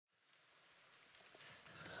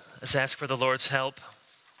Let's ask for the Lord's help.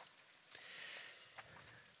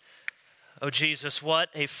 Oh, Jesus, what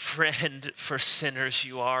a friend for sinners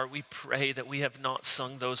you are. We pray that we have not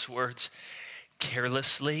sung those words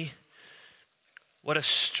carelessly. What a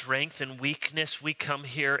strength and weakness. We come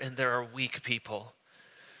here and there are weak people.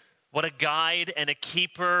 What a guide and a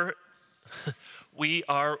keeper. We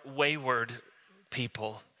are wayward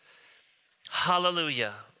people.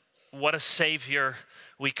 Hallelujah. What a Savior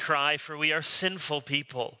we cry, for we are sinful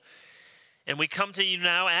people. And we come to you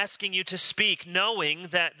now asking you to speak, knowing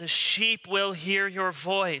that the sheep will hear your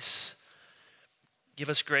voice. Give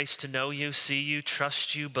us grace to know you, see you,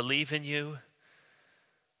 trust you, believe in you.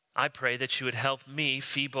 I pray that you would help me,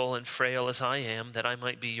 feeble and frail as I am, that I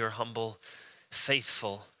might be your humble,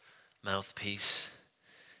 faithful mouthpiece.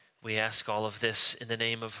 We ask all of this in the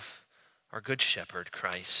name of our good shepherd,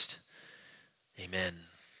 Christ. Amen.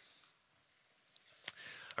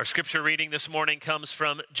 Our scripture reading this morning comes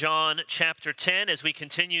from John chapter 10 as we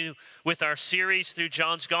continue with our series through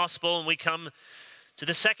John's gospel, and we come to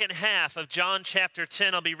the second half of John chapter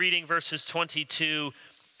 10. I'll be reading verses 22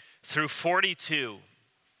 through 42.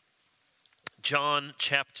 John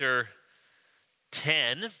chapter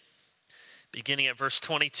 10, beginning at verse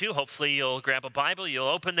 22. Hopefully you'll grab a Bible, you'll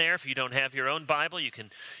open there. If you don't have your own Bible, you can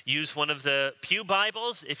use one of the pew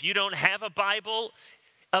Bibles. If you don't have a Bible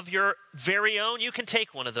of your very own, you can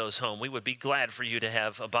take one of those home. We would be glad for you to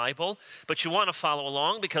have a Bible, but you want to follow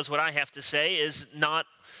along because what I have to say is not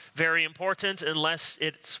very important unless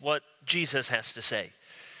it's what Jesus has to say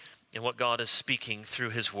and what God is speaking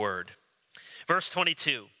through his word. Verse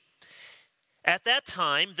 22. At that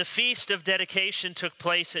time, the feast of dedication took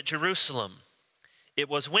place at Jerusalem. It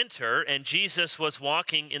was winter, and Jesus was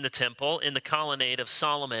walking in the temple in the colonnade of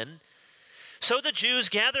Solomon. So the Jews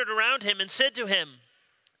gathered around him and said to him,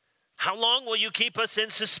 "How long will you keep us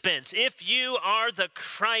in suspense? If you are the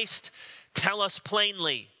Christ, tell us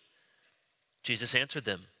plainly." Jesus answered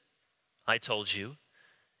them, "I told you,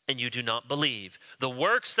 and you do not believe. The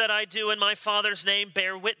works that I do in my Father's name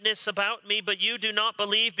bear witness about me, but you do not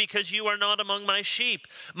believe because you are not among my sheep.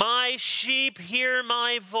 My sheep hear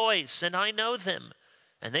my voice, and I know them,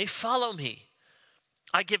 and they follow me.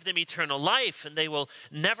 I give them eternal life, and they will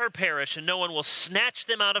never perish, and no one will snatch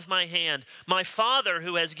them out of my hand. My Father,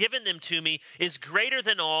 who has given them to me, is greater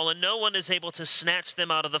than all, and no one is able to snatch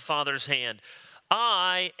them out of the Father's hand.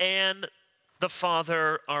 I and the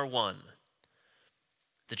Father are one."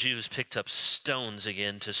 The Jews picked up stones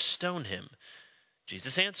again to stone him.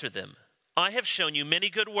 Jesus answered them, "I have shown you many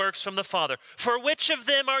good works from the Father. For which of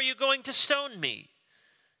them are you going to stone me?"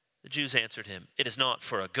 The Jews answered him, "It is not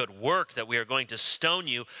for a good work that we are going to stone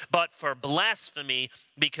you, but for blasphemy,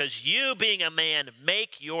 because you, being a man,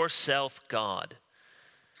 make yourself God."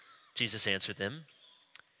 Jesus answered them,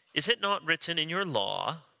 "Is it not written in your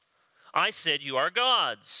law, 'I said you are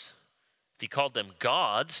gods'?" If he called them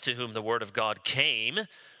gods to whom the word of God came,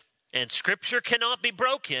 and scripture cannot be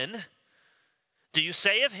broken, do you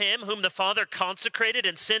say of him whom the Father consecrated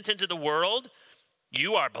and sent into the world,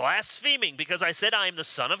 'You are blaspheming because I said I am the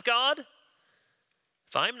Son of God'?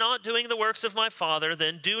 If I am not doing the works of my Father,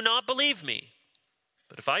 then do not believe me.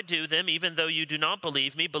 But if I do them, even though you do not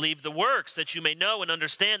believe me, believe the works, that you may know and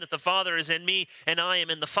understand that the Father is in me and I am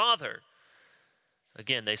in the Father."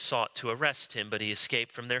 Again they sought to arrest him, but he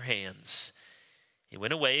escaped from their hands. He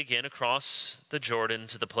went away again across the Jordan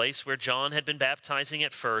to the place where John had been baptizing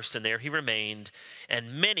at first, and there he remained.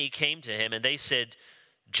 And many came to him, and they said,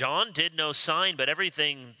 "John did no sign, but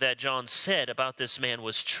everything that John said about this man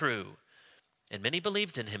was true." And many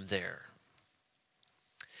believed in him there.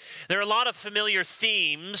 There are a lot of familiar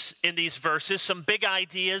themes in these verses, some big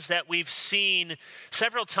ideas that we've seen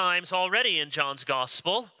several times already in John's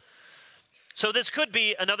gospel. So this could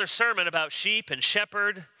be another sermon about sheep and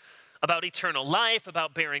shepherd, about eternal life,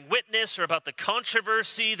 about bearing witness, or about the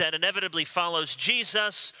controversy that inevitably follows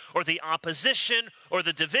Jesus, or the opposition or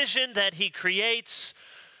the division that he creates,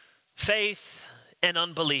 faith and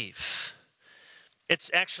unbelief. It's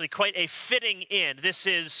actually quite a fitting end. This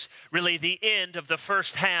is really the end of the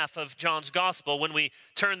first half of John's gospel. When we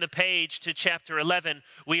turn the page to chapter 11,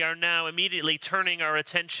 we are now immediately turning our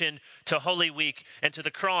attention to Holy Week and to the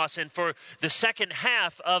cross. And for the second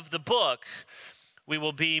half of the book, we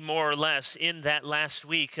will be more or less in that last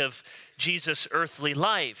week of Jesus' earthly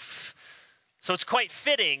life. So it's quite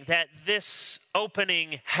fitting that this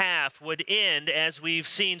opening half would end, as we've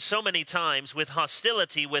seen so many times, with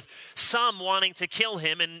hostility, with some wanting to kill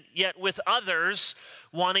him, and yet with others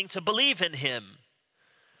wanting to believe in him.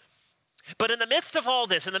 But in the midst of all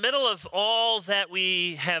this, in the middle of all that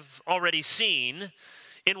we have already seen,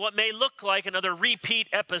 in what may look like another repeat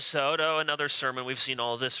episode, another sermon, we've seen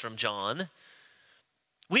all this from John,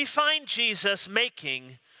 we find Jesus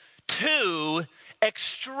making two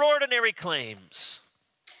extraordinary claims.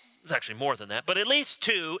 It's actually more than that, but at least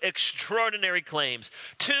two extraordinary claims.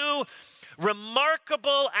 Two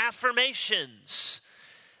remarkable affirmations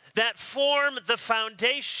that form the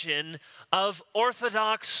foundation of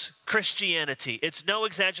Orthodox Christianity. It's no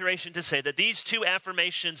exaggeration to say that these two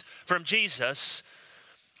affirmations from Jesus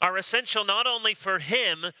are essential not only for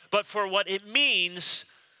him, but for what it means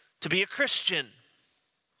to be a Christian.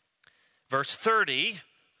 Verse 30,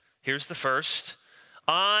 here's the first.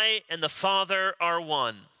 I and the Father are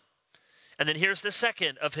one. And then here's the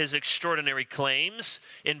second of his extraordinary claims.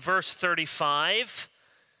 In verse 35,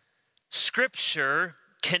 Scripture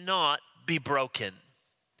cannot be broken.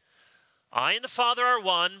 I and the Father are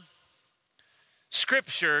one.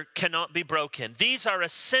 Scripture cannot be broken. These are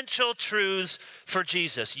essential truths for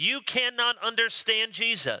Jesus. You cannot understand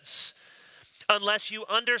Jesus unless you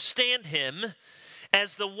understand him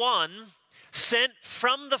as the one sent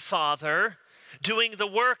from the Father, doing the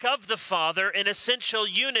work of the Father in essential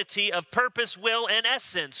unity of purpose, will, and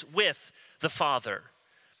essence with the Father.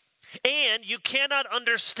 And you cannot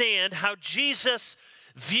understand how Jesus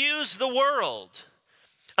views the world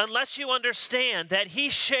unless you understand that he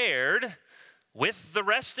shared with the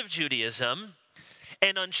rest of Judaism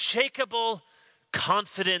an unshakable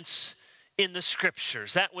confidence in the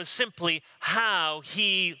Scriptures. That was simply how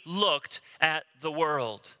he looked at the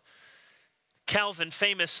world. Calvin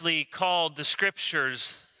famously called the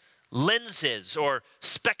Scriptures lenses or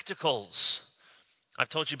spectacles. I've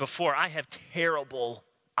told you before, I have terrible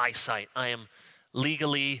eyesight. I am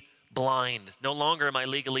legally blind. No longer am I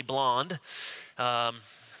legally blonde. My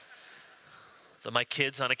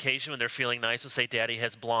kids on occasion, when they're feeling nice, will say, Daddy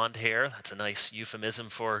has blonde hair. That's a nice euphemism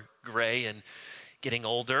for gray and getting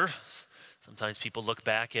older. Sometimes people look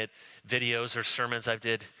back at videos or sermons I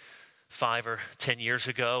did 5 or 10 years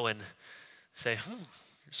ago and say, you're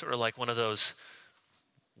sort of like one of those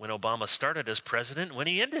when Obama started as president, when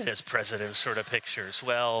he ended as president sort of pictures.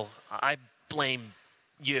 Well, I blame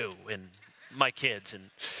you and my kids and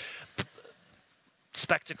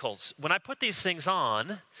spectacles. When I put these things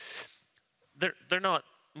on, they're not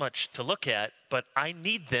much to look at, but I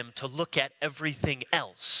need them to look at everything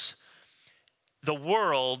else. The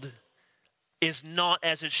world is not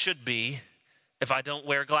as it should be if I don't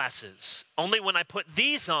wear glasses. Only when I put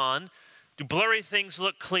these on do blurry things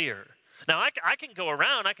look clear. Now, I can go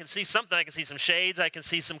around, I can see something, I can see some shades, I can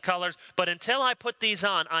see some colors, but until I put these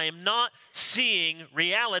on, I am not seeing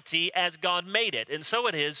reality as God made it. And so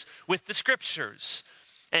it is with the Scriptures.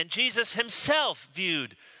 And Jesus himself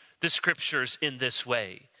viewed the Scriptures in this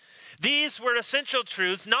way. These were essential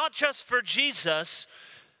truths, not just for Jesus,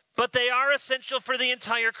 but they are essential for the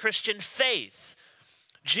entire Christian faith.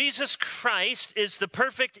 Jesus Christ is the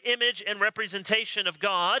perfect image and representation of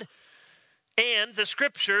God, and the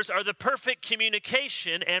Scriptures are the perfect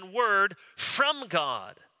communication and word from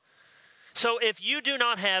God. So if you do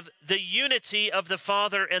not have the unity of the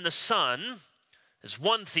Father and the Son as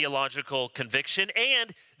one theological conviction,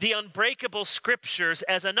 and the unbreakable Scriptures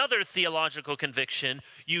as another theological conviction,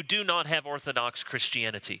 you do not have Orthodox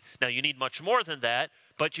Christianity. Now, you need much more than that,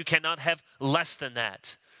 but you cannot have less than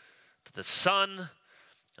that. That the Son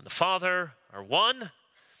and the Father are one,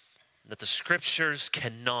 and that the Scriptures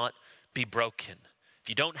cannot be broken. If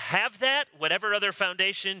you don't have that, whatever other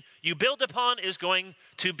foundation you build upon is going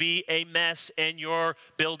to be a mess, and your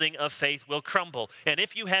building of faith will crumble. And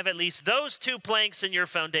if you have at least those two planks in your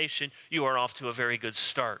foundation, you are off to a very good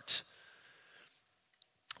start.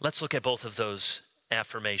 Let's look at both of those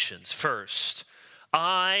affirmations. First,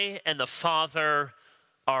 I and the Father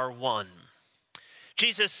are one.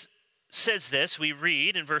 Jesus says this, we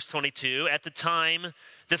read in verse 22, at the time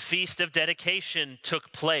the Feast of Dedication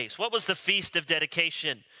took place. What was the Feast of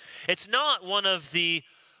Dedication? It's not one of the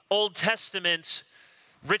Old Testament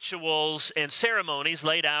rituals and ceremonies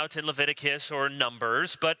laid out in Leviticus or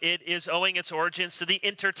Numbers, but it is owing its origins to the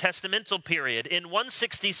intertestamental period. In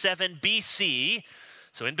 167 BC,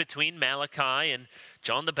 so in between Malachi and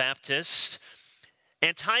John the Baptist,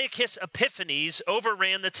 Antiochus Epiphanes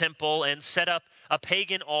overran the temple and set up a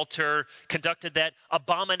pagan altar, conducted that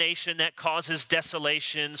abomination that causes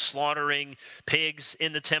desolation, slaughtering pigs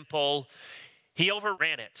in the temple. He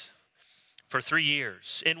overran it for 3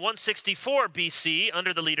 years. In 164 BC,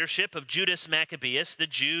 under the leadership of Judas Maccabeus, the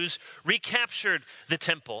Jews recaptured the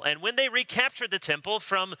temple. And when they recaptured the temple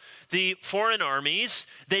from the foreign armies,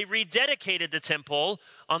 they rededicated the temple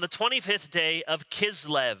on the 25th day of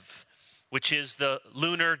Kislev. which is the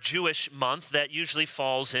lunar Jewish month that usually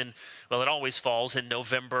falls in, well, it always falls in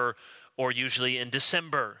November or usually in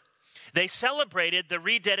December. They celebrated the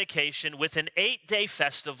rededication with an 8-day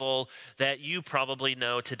festival that you probably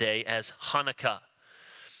know today as Hanukkah.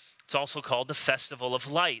 It's also called the Festival of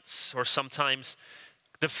Lights, or sometimes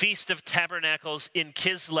the Feast of Tabernacles in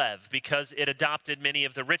Kislev, because it adopted many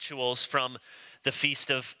of the rituals from the Feast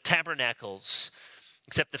of Tabernacles.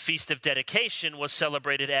 Except the Feast of Dedication was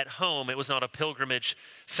celebrated at home. It was not a pilgrimage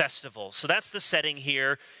festival. So that's the setting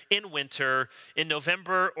here in winter, in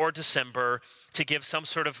November or December, to give some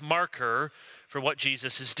sort of marker for what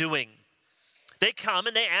Jesus is doing. They come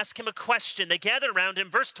and they ask him a question. They gather around him.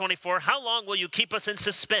 Verse 24, how long will you keep us in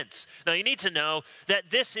suspense? Now you need to know that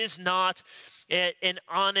this is not an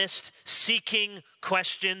honest, seeking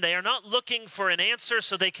question. They are not looking for an answer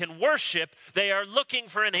so they can worship. They are looking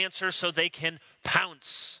for an answer so they can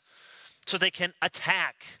pounce, so they can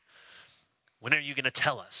attack. When are you going to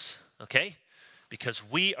tell us? Okay? Because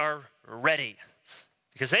we are ready.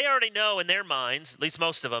 Because they already know in their minds, at least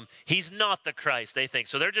most of them, he's not the Christ, they think.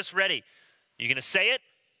 So they're just ready. You're going to say it?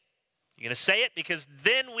 You're going to say it? Because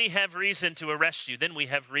then we have reason to arrest you. Then we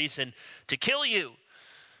have reason to kill you.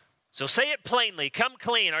 So say it plainly. Come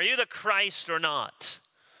clean. Are you the Christ or not?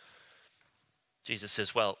 Jesus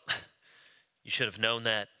says, well, you should have known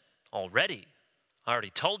that already. I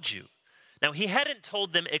already told you. Now, he hadn't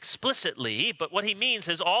told them explicitly, but what he means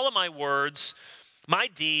is all of my words, my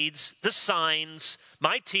deeds, the signs,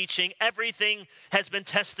 my teaching, everything has been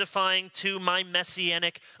testifying to my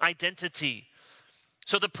messianic identity.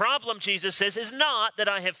 So the problem, Jesus says, is not that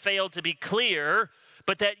I have failed to be clear,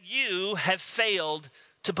 but that you have failed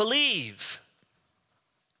to believe.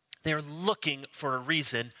 They're looking for a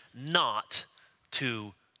reason not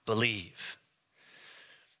to believe.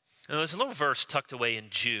 Now, there's a little verse tucked away in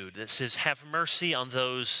Jude that says, have mercy on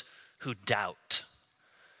those who doubt.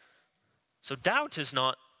 So doubt is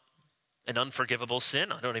not an unforgivable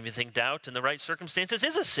sin. I don't even think doubt in the right circumstances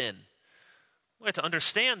is a sin. We have to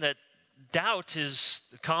understand that doubt is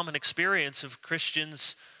the common experience of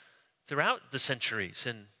Christians throughout the centuries.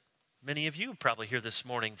 And many of you probably hear this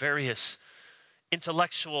morning various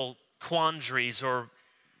intellectual quandaries, or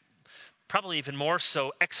probably even more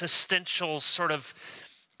so existential sort of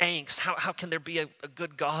angst. How can there be a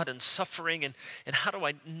good God and suffering? And how do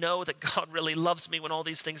I know that God really loves me when all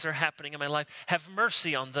these things are happening in my life? Have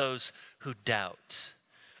mercy on those who doubt.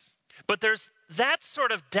 But there's that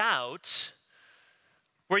sort of doubt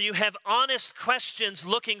where you have honest questions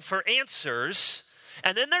looking for answers.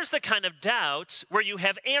 And then there's the kind of doubt where you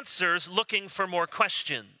have answers looking for more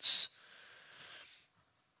questions.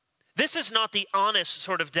 This is not the honest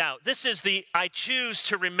sort of doubt. This is the I choose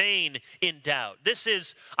to remain in doubt. This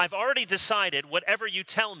is I've already decided whatever you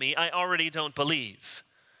tell me, I already don't believe.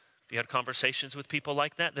 You had conversations with people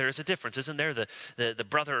like that? There is a difference, isn't there? The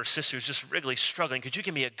brother or sister is just really struggling. Could you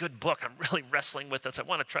give me a good book? I'm really wrestling with this. I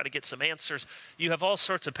want to try to get some answers. You have all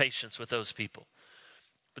sorts of patience with those people.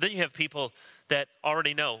 But then you have people that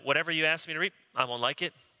already know, whatever you ask me to read, I won't like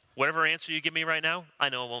it. Whatever answer you give me right now, I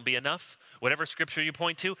know it won't be enough. Whatever scripture you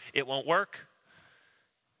point to, it won't work.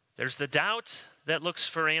 There's the doubt that looks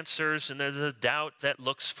for answers, and there's the doubt that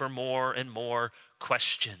looks for more and more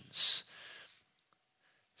questions.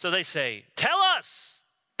 So they say, tell us.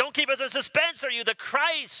 Don't keep us in suspense. Are you the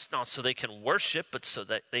Christ? Not so they can worship, but so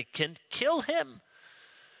that they can kill him.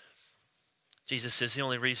 Jesus says the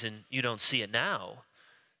only reason you don't see it now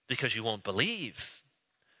because you won't believe.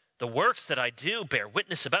 The works that I do bear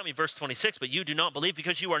witness about me, verse 26, but you do not believe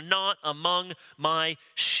because you are not among my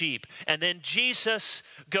sheep. And then Jesus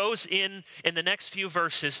goes in the next few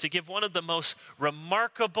verses to give one of the most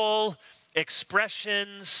remarkable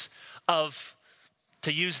expressions of,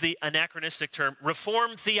 to use the anachronistic term,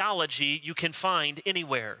 Reformed theology you can find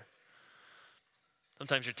anywhere.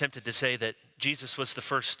 Sometimes you're tempted to say that Jesus was the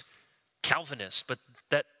first Calvinist, but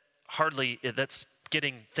that's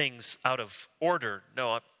getting things out of order.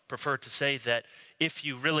 No, I prefer to say that if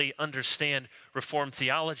you really understand Reformed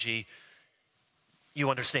theology, you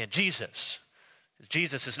understand Jesus.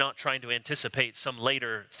 Jesus is not trying to anticipate some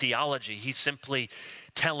later theology. He's simply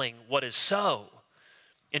telling what is so.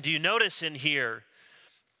 And do you notice in here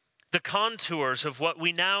the contours of what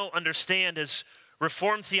we now understand as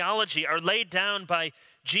Reformed theology are laid down by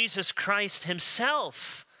Jesus Christ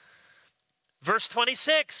himself? Verse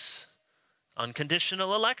 26,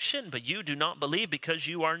 unconditional election, but you do not believe because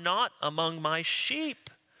you are not among my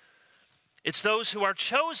sheep. It's those who are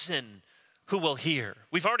chosen who will hear.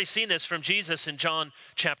 We've already seen this from Jesus in John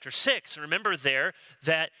chapter 6. Remember there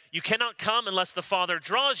that you cannot come unless the Father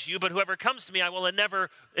draws you, but whoever comes to me I will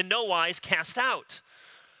never in no wise cast out.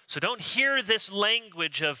 So don't hear this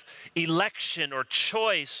language of election or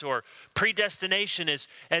choice or predestination as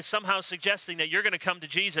somehow suggesting that you're going to come to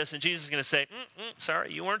Jesus and Jesus is going to say,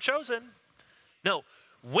 sorry, you weren't chosen. No,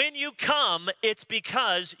 when you come, it's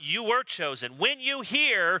because you were chosen. When you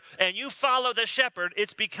hear and you follow the shepherd,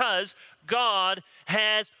 it's because God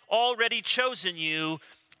has already chosen you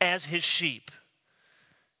as his sheep.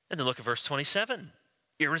 And then look at verse 27.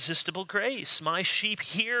 Irresistible grace. My sheep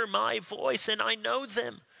hear my voice and I know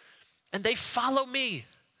them and they follow me.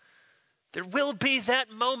 There will be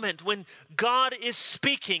that moment when God is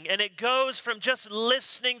speaking and it goes from just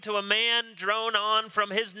listening to a man drone on from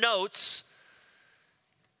his notes.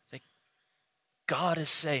 God is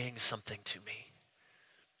saying something to me.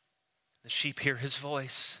 The sheep hear his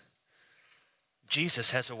voice.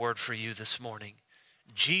 Jesus has a word for you this morning.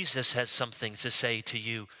 Jesus has something to say to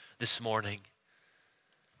you this morning.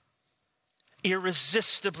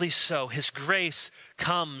 Irresistibly so, his grace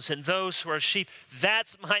comes, and those who are sheep,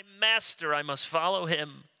 that's my master, I must follow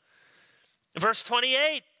him. Verse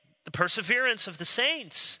 28, the perseverance of the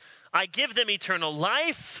saints. I give them eternal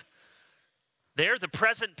life. They're the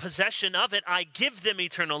present possession of it. I give them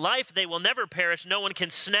eternal life. They will never perish. No one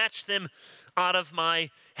can snatch them out of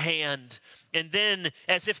my hand. And then,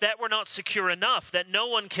 as if that were not secure enough, that no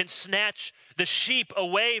one can snatch the sheep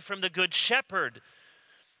away from the good shepherd,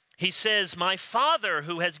 he says, my Father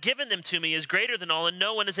who has given them to me is greater than all, and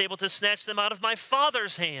no one is able to snatch them out of my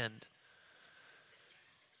Father's hand.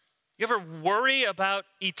 You ever worry about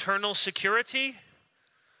eternal security?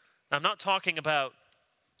 I'm not talking about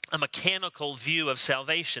a mechanical view of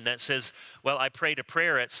salvation that says, well, I prayed a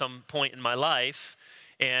prayer at some point in my life,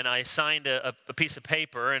 and I signed a piece of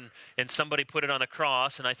paper, and somebody put it on a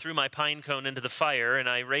cross, and I threw my pine cone into the fire, and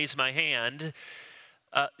I raised my hand.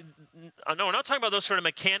 No, we're not talking about those sort of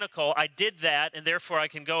mechanical, I did that, and therefore I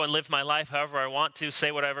can go and live my life however I want to,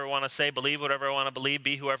 say whatever I want to say, believe whatever I want to believe,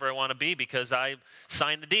 be whoever I want to be, because I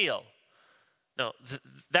signed the deal. No,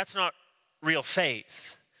 that's not real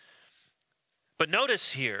faith. But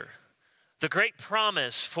notice here, the great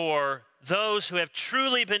promise for those who have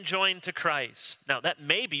truly been joined to Christ. Now, that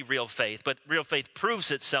may be real faith, but real faith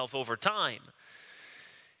proves itself over time.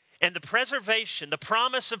 And the preservation, the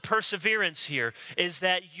promise of perseverance here is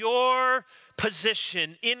that your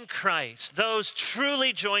position in Christ, those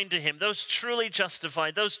truly joined to him, those truly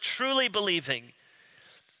justified, those truly believing,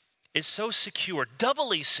 is so secure,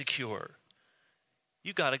 doubly secure.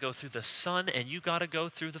 You got to go through the Son and you got to go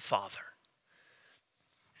through the Father.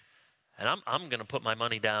 And I'm going to put my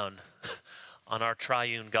money down on our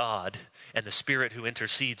triune God and the Spirit who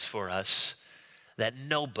intercedes for us, that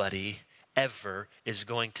nobody ever is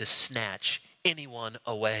going to snatch anyone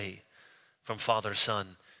away from Father,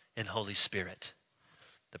 Son, and Holy Spirit.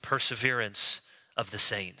 The perseverance of the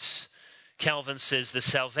saints. Calvin says the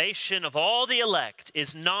salvation of all the elect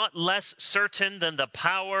is not less certain than the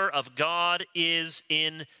power of God is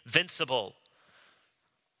invincible.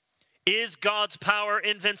 Is God's power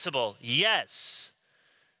invincible? Yes.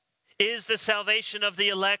 Is the salvation of the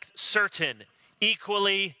elect certain?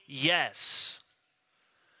 Equally, yes.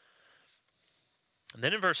 And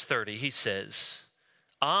then in verse 30, he says,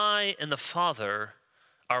 I and the Father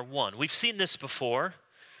are one. We've seen this before,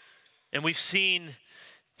 and we've seen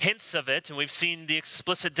hints of it, and we've seen the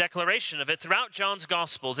explicit declaration of it throughout John's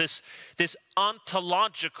gospel, this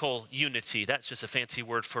ontological unity. That's just a fancy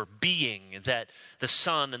word for being, that the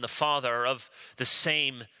Son and the Father are of the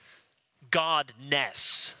same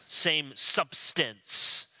godness, same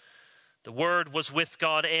substance. The Word was with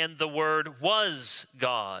God, and the Word was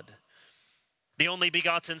God. The only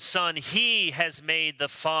begotten Son, he has made the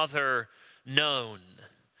Father known.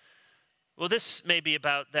 Well, this may be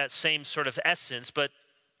about that same sort of essence, but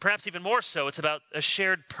perhaps even more so, it's about a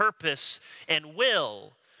shared purpose and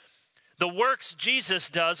will. The works Jesus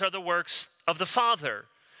does are the works of the Father.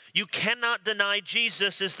 You cannot deny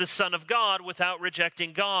Jesus is the Son of God without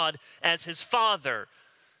rejecting God as his Father.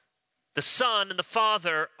 The Son and the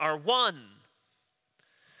Father are one.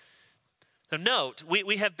 Now note,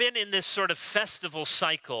 we have been in this sort of festival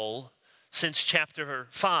cycle since chapter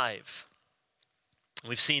 5.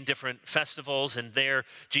 We've seen different festivals, and there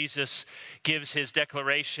Jesus gives his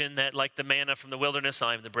declaration that like the manna from the wilderness,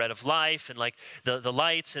 I am the bread of life, and like the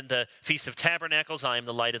lights in the Feast of Tabernacles, I am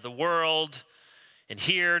the light of the world. And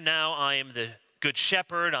here now I am the good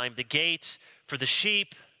shepherd, I am the gate for the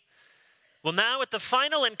sheep. Well, now at the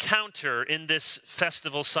final encounter in this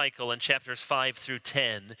festival cycle in chapters 5 through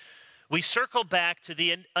 10, we circle back to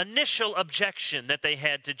the initial objection that they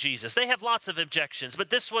had to Jesus. They have lots of objections, but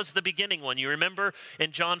this was the beginning one. You remember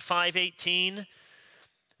in John 5:18,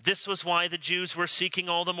 This was why the Jews were seeking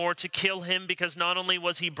all the more to kill him, because not only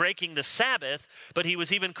was he breaking the Sabbath, but he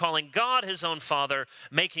was even calling God his own Father,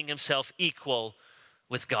 making himself equal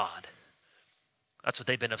with God. That's what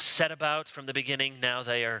they've been upset about from the beginning. Now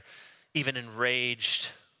they are even enraged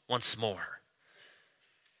once more.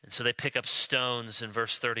 And so they pick up stones in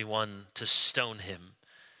verse 31 to stone him.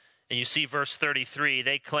 And you see verse 33,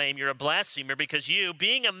 they claim you're a blasphemer because you,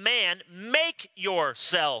 being a man, make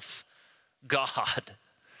yourself God.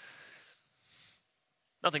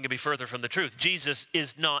 Nothing could be further from the truth. Jesus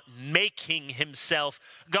is not making himself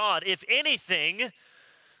God. If anything,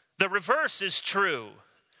 the reverse is true.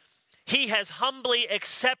 He has humbly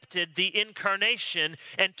accepted the incarnation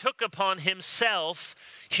and took upon himself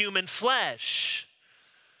human flesh.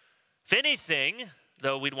 If anything,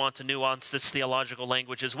 though we'd want to nuance this theological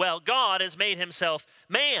language as well, God has made himself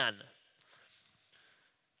man.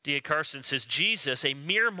 D.A. Carson says, Jesus, a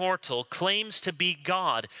mere mortal, claims to be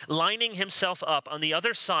God, lining himself up on the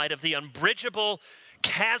other side of the unbridgeable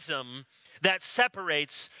chasm that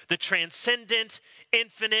separates the transcendent,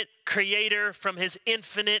 infinite creator from his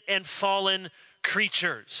infinite and fallen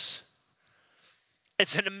creatures.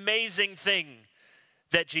 It's an amazing thing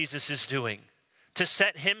that Jesus is doing, to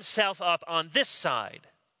set himself up on this side.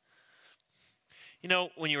 You know,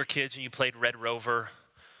 when you were kids and you played Red Rover,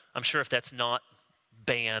 I'm sure if that's not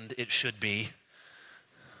banned, it should be.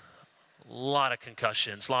 A lot of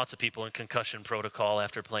concussions, lots of people in concussion protocol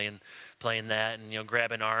after playing that, and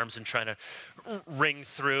grabbing arms and trying to ring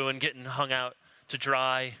through and getting hung out to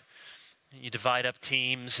dry. You divide up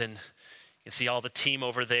teams and you see all the team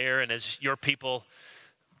over there, and as your people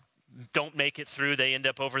don't make it through, they end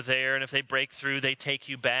up over there, and if they break through, they take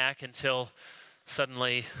you back until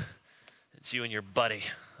suddenly it's you and your buddy,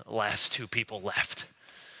 the last two people left.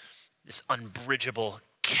 This unbridgeable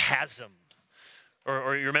chasm.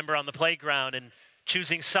 Or you remember on the playground and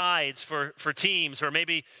choosing sides for teams, or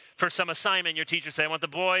maybe for some assignment, your teacher said, I want the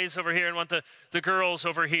boys over here and want the girls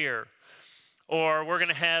over here. Or we're going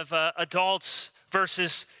to have adults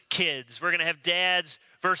versus kids. We're going to have dads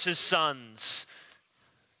versus sons.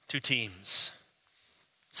 Two teams,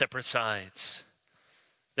 separate sides.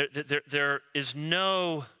 There is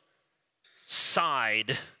no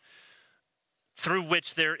side through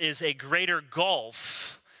which there is a greater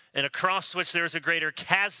gulf and across which there is a greater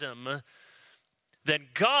chasm than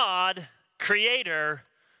God, creator,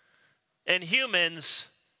 and humans,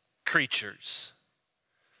 creatures.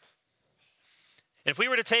 If we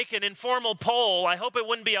were to take an informal poll, I hope it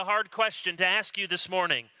wouldn't be a hard question to ask you this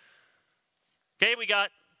morning. Okay, we got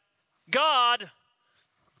God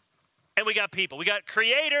and we got people. We got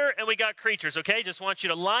creator and we got creatures, okay? Just want you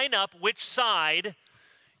to line up which side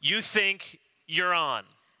you think you're on.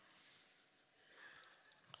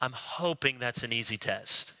 I'm hoping that's an easy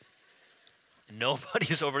test.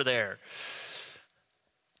 Nobody's over there.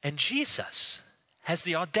 And Jesus has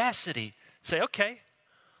the audacity to say, okay.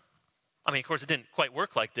 I mean, of course, it didn't quite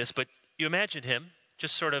work like this, but you imagine him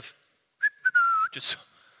just sort of just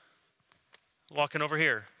walking over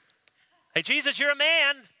here. Hey, Jesus, you're a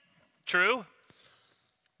man. True.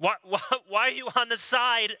 Why are you on the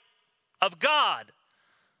side of God?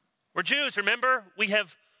 We're Jews, remember? We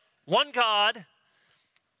have one God,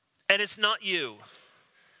 and it's not you.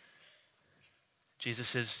 Jesus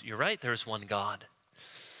says, you're right, there is one God.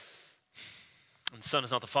 And the Son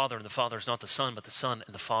is not the Father, and the Father is not the Son, but the Son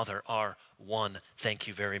and the Father are one. Thank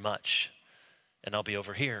you very much. And I'll be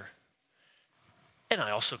over here. And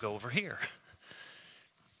I also go over here.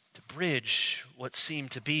 To bridge what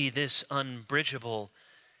seemed to be this unbridgeable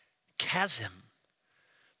chasm.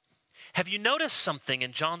 Have you noticed something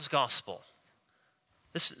in John's gospel?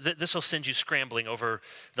 This will send you scrambling over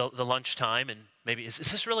the lunchtime, and maybe, is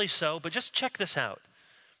this really so? But just check this out.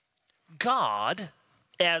 God,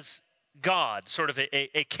 as God, sort of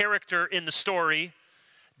a character in the story,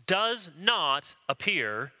 does not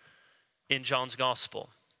appear in John's gospel.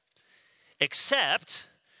 Except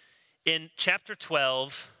in chapter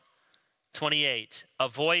 12, 28, a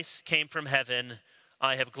voice came from heaven,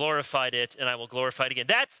 I have glorified it, and I will glorify it again.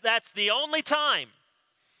 That's the only time.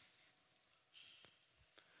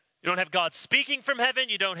 You don't have God speaking from heaven.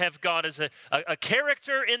 You don't have God as a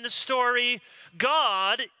character in the story.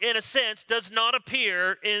 God, in a sense, does not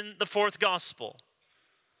appear in the fourth gospel.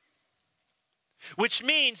 Which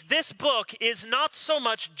means this book is not so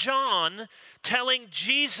much John telling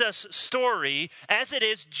Jesus' story as it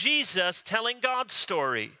is Jesus telling God's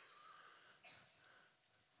story.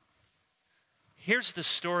 Here's the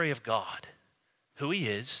story of God, who he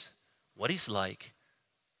is, what he's like,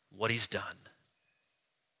 what he's done.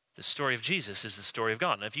 The story of Jesus is the story of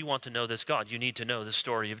God. And if you want to know this God, you need to know the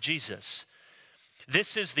story of Jesus.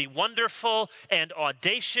 This is the wonderful and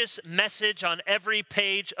audacious message on every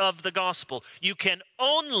page of the gospel. You can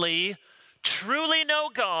only truly know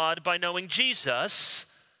God by knowing Jesus,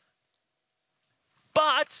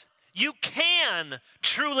 but you can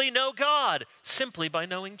truly know God simply by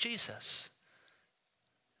knowing Jesus.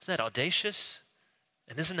 Isn't that audacious?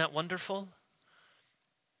 And isn't that wonderful?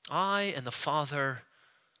 I and the Father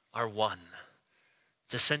are one.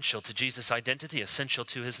 It's essential to Jesus' identity, essential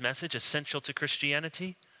to his message, essential to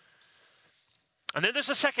Christianity. And then there's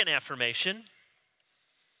a second affirmation.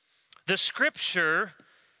 The scripture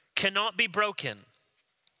cannot be broken.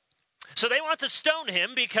 So they want to stone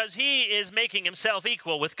him because he is making himself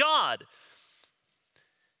equal with God.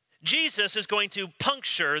 Jesus is going to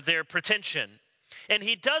puncture their pretension. And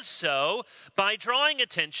he does so by drawing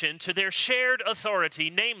attention to their shared authority,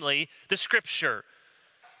 namely the scripture.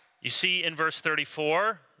 You see in verse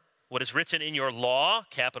 34, what is written in your law,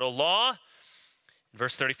 capital law. In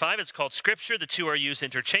verse 35, it's called scripture. The two are used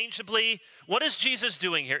interchangeably. What is Jesus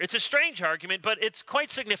doing here? It's a strange argument, but it's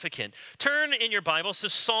quite significant. Turn in your Bibles to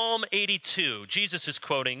Psalm 82. Jesus is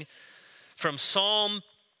quoting from Psalm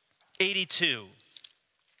 82.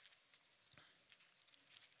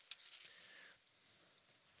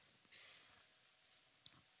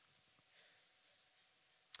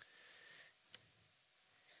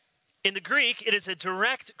 In the Greek, it is a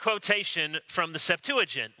direct quotation from the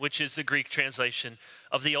Septuagint, which is the Greek translation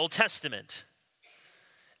of the Old Testament.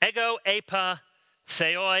 Ego epa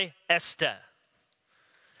theoi este.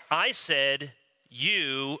 I said,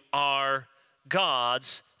 you are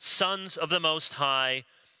God's sons of the Most High,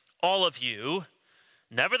 all of you.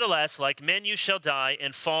 Nevertheless, like men you shall die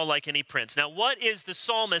and fall like any prince. Now, what is the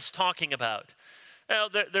psalmist talking about? Well,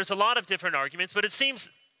 there's a lot of different arguments, but it seems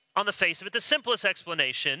on the face of it, the simplest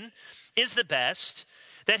explanation is the best,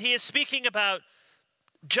 that he is speaking about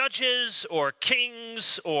judges or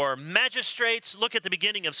kings or magistrates. Look at the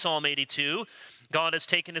beginning of Psalm 82. God has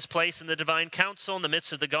taken his place in the divine council. In the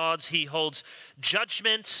midst of the gods, he holds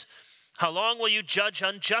judgment. How long will you judge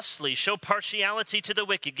unjustly? Show partiality to the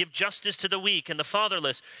wicked. Give justice to the weak and the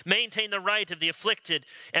fatherless. Maintain the right of the afflicted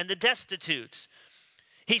and the destitute.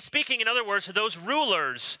 He's speaking, in other words, to those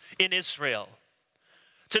rulers in Israel,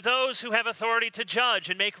 to those who have authority to judge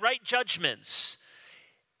and make right judgments.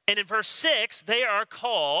 And in verse 6, they are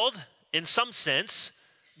called, in some sense,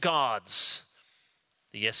 gods.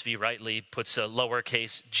 The ESV rightly puts a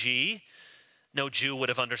lowercase g. No Jew would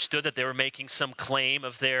have understood that they were making some claim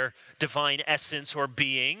of their divine essence or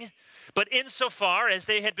being. But insofar as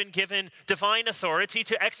they had been given divine authority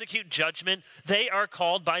to execute judgment, they are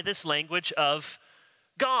called by this language of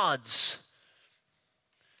gods.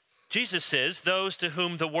 Jesus says, those to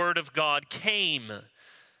whom the word of God came.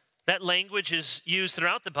 That language is used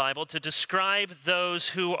throughout the Bible to describe those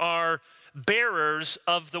who are bearers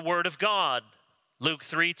of the word of God. Luke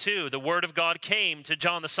 3:2, the word of God came to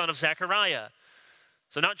John the son of Zechariah.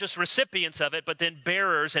 So not just recipients of it, but then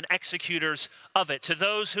bearers and executors of it. To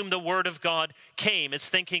those whom the word of God came. It's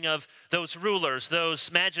thinking of those rulers, those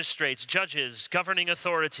magistrates, judges, governing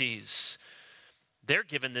authorities. They're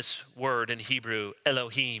given this word in Hebrew,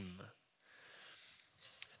 Elohim.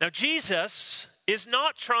 Now, Jesus is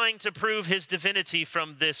not trying to prove his divinity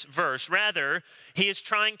from this verse. Rather, he is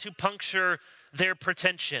trying to puncture their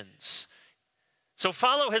pretensions. So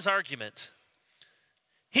follow his argument.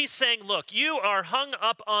 He's saying, look, you are hung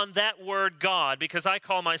up on that word God because I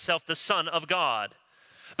call myself the Son of God.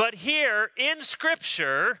 But here in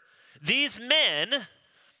Scripture, these men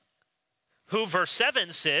who verse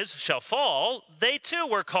 7 says shall fall, they too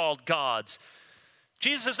were called gods.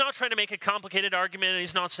 Jesus is not trying to make a complicated argument, and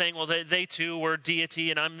he's not saying, well, they too were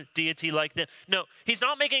deity and I'm deity like them. No, he's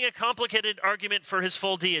not making a complicated argument for his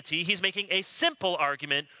full deity. He's making a simple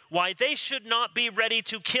argument why they should not be ready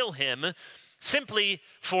to kill him simply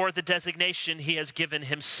for the designation he has given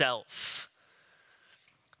himself.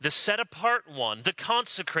 The set apart one, the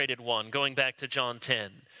consecrated one, going back to John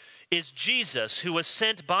 10, is Jesus, who was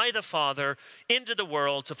sent by the Father into the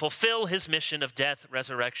world to fulfill his mission of death,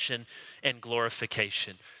 resurrection, and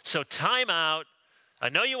glorification. So time out. I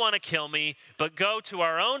know you want to kill me, but go to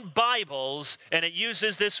our own Bibles, and it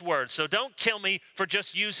uses this word. So don't kill me for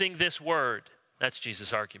just using this word. That's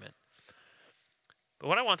Jesus' argument. But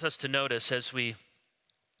what I want us to notice as we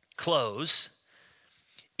close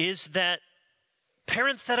is that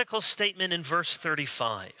parenthetical statement in verse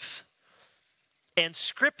 35. And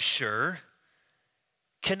Scripture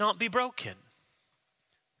cannot be broken.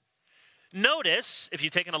 Notice, if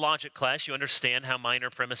you've taken a logic class, you understand how minor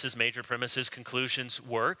premises, major premises, conclusions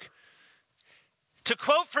work. To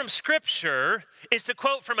quote from Scripture is to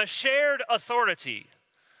quote from a shared authority.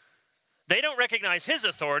 They don't recognize his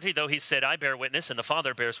authority, though he said, I bear witness and the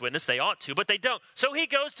Father bears witness. They ought to, but they don't. So he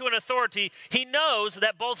goes to an authority he knows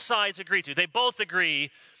that both sides agree to. They both agree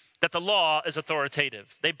that the law is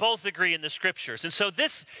authoritative. They both agree in the scriptures. And so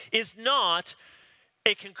this is not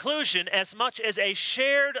a conclusion as much as a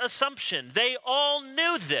shared assumption. They all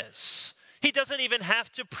knew this. He doesn't even have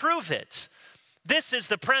to prove it. This is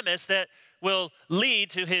the premise that will lead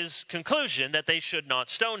to his conclusion that they should not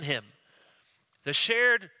stone him. The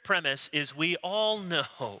shared premise is we all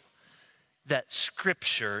know that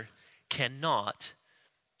Scripture cannot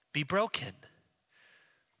be broken.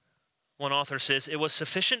 One author says, it was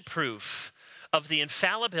sufficient proof of the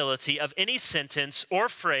infallibility of any sentence or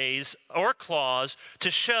phrase or clause to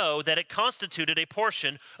show that it constituted a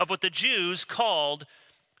portion of what the Jews called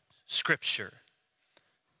Scripture.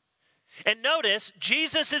 And notice,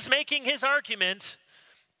 Jesus is making his argument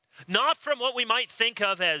not from what we might think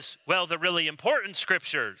of as, well, the really important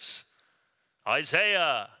scriptures.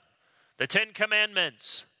 Isaiah, the Ten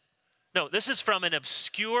Commandments. No, this is from an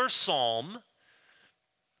obscure psalm,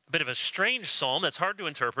 a bit of a strange psalm that's hard to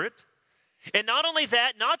interpret. And not only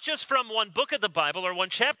that, not just from one book of the Bible or one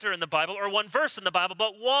chapter in the Bible or one verse in the Bible,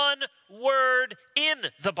 but one word in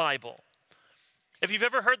the Bible. If you've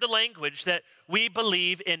ever heard the language that we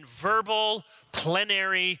believe in verbal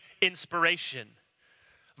plenary inspiration.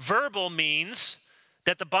 Verbal means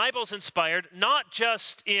that the Bible's inspired not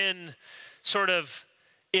just in sort of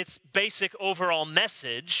its basic overall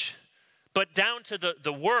message, but down to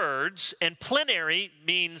the words, and plenary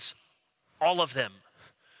means all of them.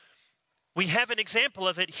 We have an example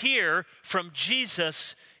of it here from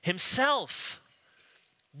Jesus himself.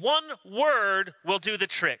 One word will do the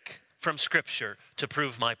trick from Scripture to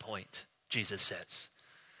prove my point, Jesus says.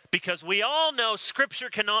 Because we all know Scripture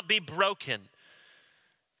cannot be broken.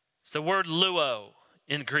 It's the word luo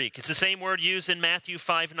in Greek. It's the same word used in Matthew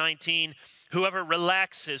 5:19. Whoever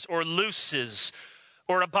relaxes or looses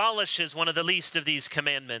or abolishes one of the least of these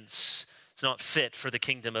commandments is not fit for the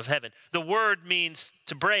kingdom of heaven. The word means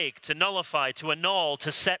to break, to nullify, to annul,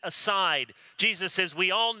 to set aside. Jesus says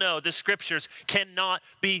we all know the scriptures cannot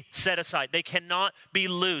be set aside. They cannot be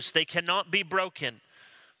loose. They cannot be broken.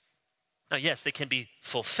 Now, yes, they can be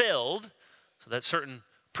fulfilled so that certain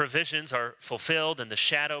provisions are fulfilled and the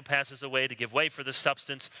shadow passes away to give way for the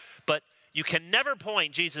substance. But you can never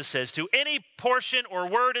point, Jesus says, to any portion or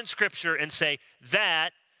word in Scripture and say,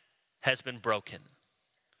 that has been broken.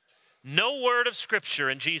 No word of Scripture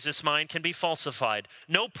in Jesus' mind can be falsified.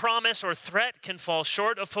 No promise or threat can fall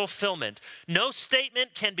short of fulfillment. No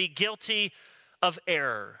statement can be guilty of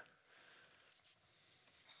error.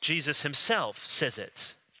 Jesus himself says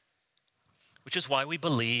it, which is why we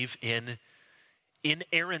believe in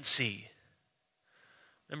inerrancy.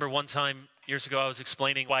 Remember one time years ago I was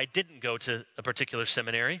explaining why I didn't go to a particular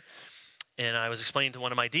seminary, and I was explaining to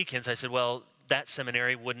one of my deacons, I said, well, that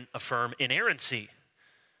seminary wouldn't affirm inerrancy.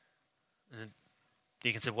 And the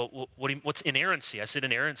deacon said, well, what's inerrancy? I said,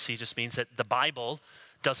 inerrancy just means that the Bible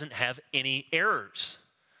doesn't have any errors.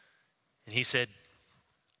 And he said,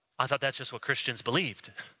 I thought that's just what Christians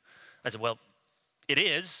believed. I said, well, it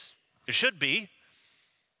is, it should be,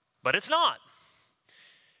 but it's not.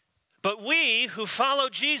 But we who follow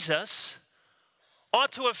Jesus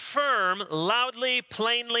ought to affirm loudly,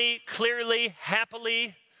 plainly, clearly,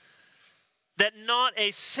 happily, that not a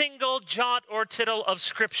single jot or tittle of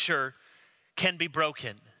Scripture can be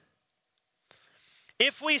broken.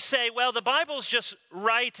 If we say, well, the Bible's just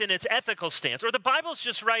right in its ethical stance, or the Bible's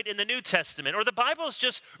just right in the New Testament, or the Bible's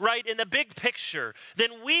just right in the big picture, then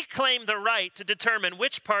we claim the right to determine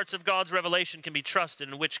which parts of God's revelation can be trusted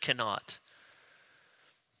and which cannot.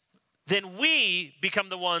 Then we become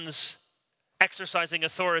the ones exercising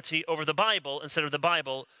authority over the Bible instead of the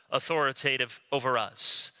Bible authoritative over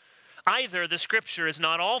us. Either the Scripture is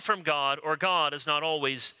not all from God, or God is not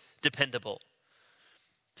always dependable.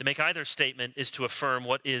 To make either statement is to affirm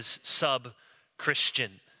what is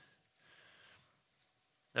sub-Christian.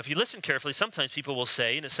 Now, if you listen carefully, sometimes people will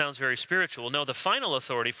say, and it sounds very spiritual, no, the final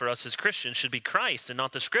authority for us as Christians should be Christ and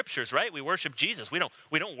not the Scriptures, right? We worship Jesus. We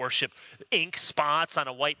don't worship ink spots on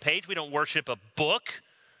a white page. We don't worship a book.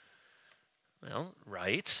 Well,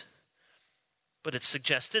 right. But it's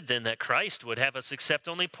suggested then that Christ would have us accept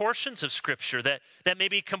only portions of Scripture that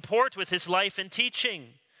maybe comport with his life and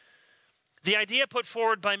teaching. The idea put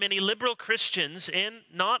forward by many liberal Christians and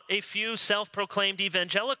not a few self-proclaimed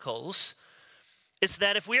evangelicals is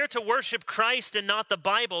that if we are to worship Christ and not the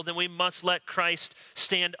Bible, then we must let Christ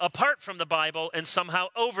stand apart from the Bible and somehow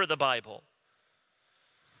over the Bible.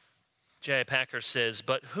 J.I. Packer says,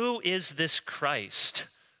 but who is this Christ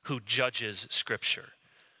who judges Scripture?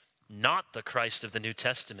 not the Christ of the New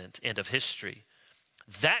Testament and of history.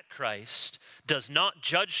 That Christ does not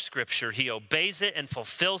judge Scripture. He obeys it and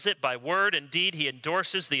fulfills it by word and deed. He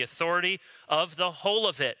endorses the authority of the whole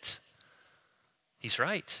of it. He's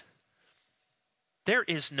right. There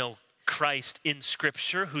is no Christ in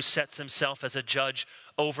Scripture who sets himself as a judge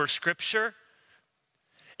over Scripture.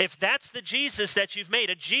 If that's the Jesus that you've made,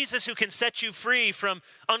 a Jesus who can set you free from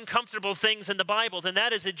uncomfortable things in the Bible, then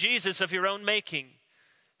that is a Jesus of your own making.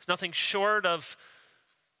 It's nothing short of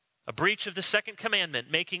a breach of the second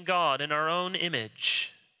commandment, making God in our own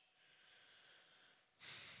image.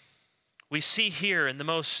 We see here in the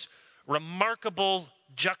most remarkable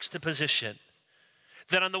juxtaposition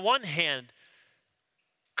that on the one hand,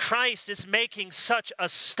 Christ is making such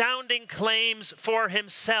astounding claims for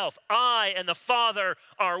himself. I and the Father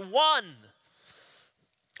are one.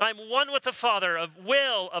 I'm one with the Father of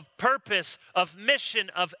will, of purpose, of mission,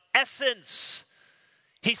 of essence.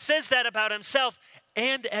 He says that about himself,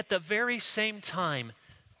 and at the very same time,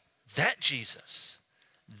 that Jesus,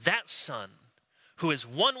 that Son, who is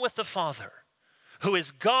one with the Father, who is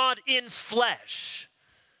God in flesh,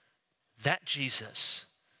 that Jesus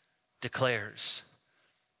declares,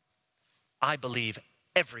 I believe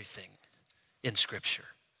everything in Scripture.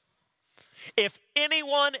 If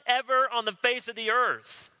anyone ever on the face of the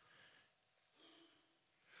earth,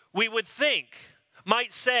 we would think,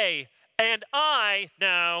 might say, and I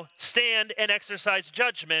now stand and exercise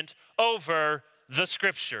judgment over the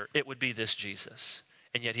Scripture, it would be this Jesus.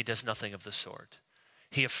 And yet he does nothing of the sort.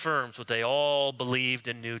 He affirms what they all believed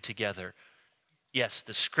and knew together. Yes,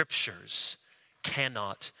 the Scriptures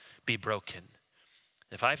cannot be broken.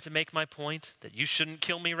 If I have to make my point that you shouldn't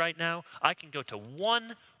kill me right now, I can go to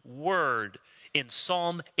one word in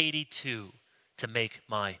Psalm 82 to make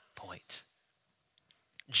my point.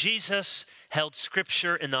 Jesus held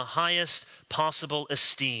Scripture in the highest possible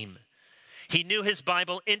esteem. He knew his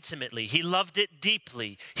Bible intimately. He loved it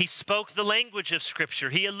deeply. He spoke the language of Scripture.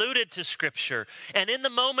 He alluded to Scripture. And in the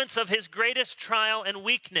moments of his greatest trial and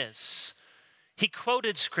weakness, he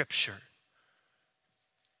quoted Scripture.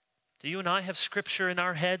 Do you and I have Scripture in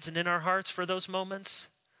our heads and in our hearts for those moments?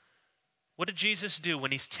 What did Jesus do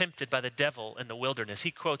when he's tempted by the devil in the wilderness? He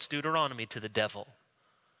quotes Deuteronomy to the devil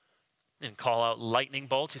and call out lightning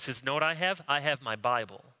bolts. He says, know what I have? I have my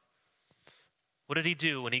Bible. What did he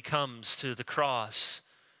do when he comes to the cross?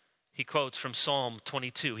 He quotes from Psalm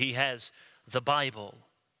 22. He has the Bible.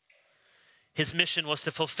 His mission was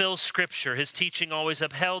to fulfill Scripture. His teaching always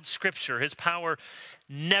upheld Scripture. His power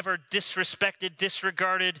never disrespected,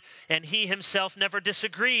 disregarded, and he himself never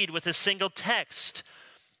disagreed with a single text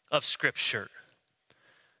of Scripture.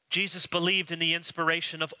 Jesus believed in the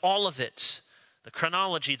inspiration of all of it. The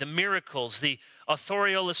chronology, the miracles, the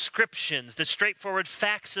authorial ascriptions, the straightforward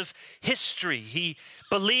facts of history. He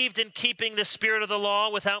believed in keeping the spirit of the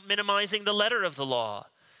law without minimizing the letter of the law.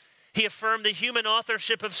 He affirmed the human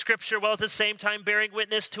authorship of Scripture while at the same time bearing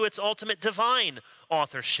witness to its ultimate divine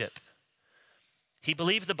authorship. He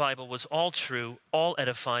believed the Bible was all true, all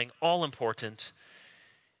edifying, all important.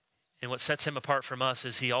 And what sets him apart from us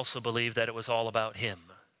is he also believed that it was all about him.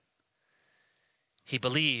 He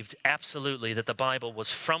believed absolutely that the Bible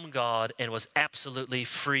was from God and was absolutely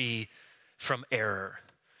free from error.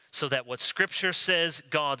 So that what Scripture says,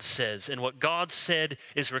 God says, and what God said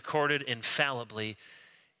is recorded infallibly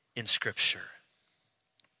in Scripture.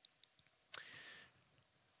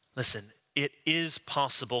 Listen, it is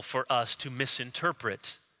possible for us to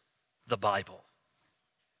misinterpret the Bible.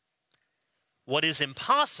 What is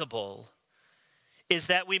impossible is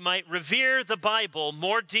that we might revere the Bible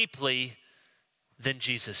more deeply than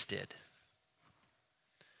Jesus did.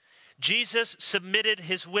 Jesus submitted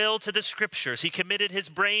his will to the Scriptures. He committed his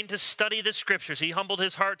brain to study the Scriptures. He humbled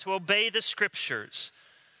his heart to obey the Scriptures.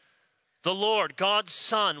 The Lord, God's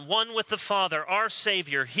Son, one with the Father, our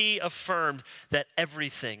Savior, he affirmed that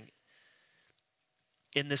everything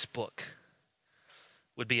in this book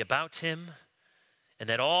would be about him, and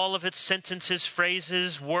that all of its sentences,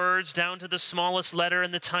 phrases, words, down to the smallest letter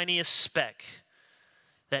and the tiniest speck,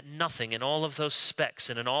 that nothing in all of those specks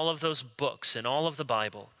and in all of those books and all of the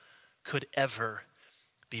Bible could ever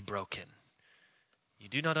be broken. You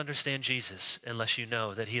do not understand Jesus unless you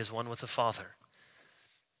know that he is one with the Father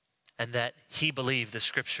and that he believed the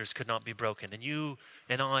Scriptures could not be broken. And you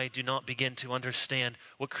and I do not begin to understand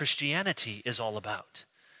what Christianity is all about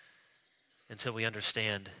until we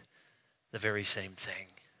understand the very same thing.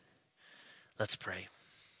 Let's pray.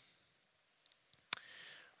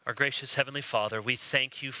 Our gracious Heavenly Father, we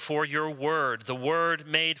thank you for your word, the word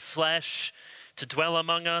made flesh, to dwell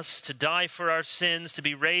among us, to die for our sins, to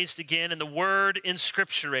be raised again, and the word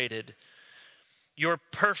inscripturated. your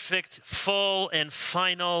perfect, full, and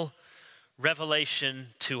final revelation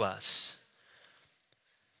to us.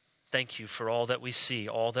 Thank you for all that we see,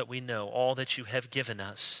 all that we know, all that you have given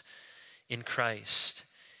us in Christ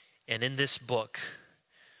and in this book,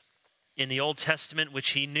 in the Old Testament,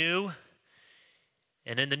 which he knew,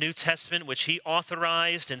 and in the New Testament, which he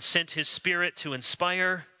authorized and sent his Spirit to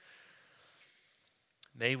inspire.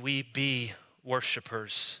 May we be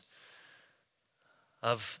worshipers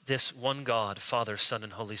of this one God, Father, Son,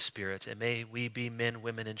 and Holy Spirit. And may we be men,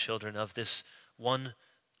 women, and children of this one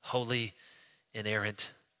holy,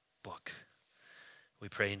 inerrant book. We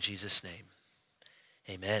pray in Jesus' name.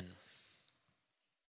 Amen.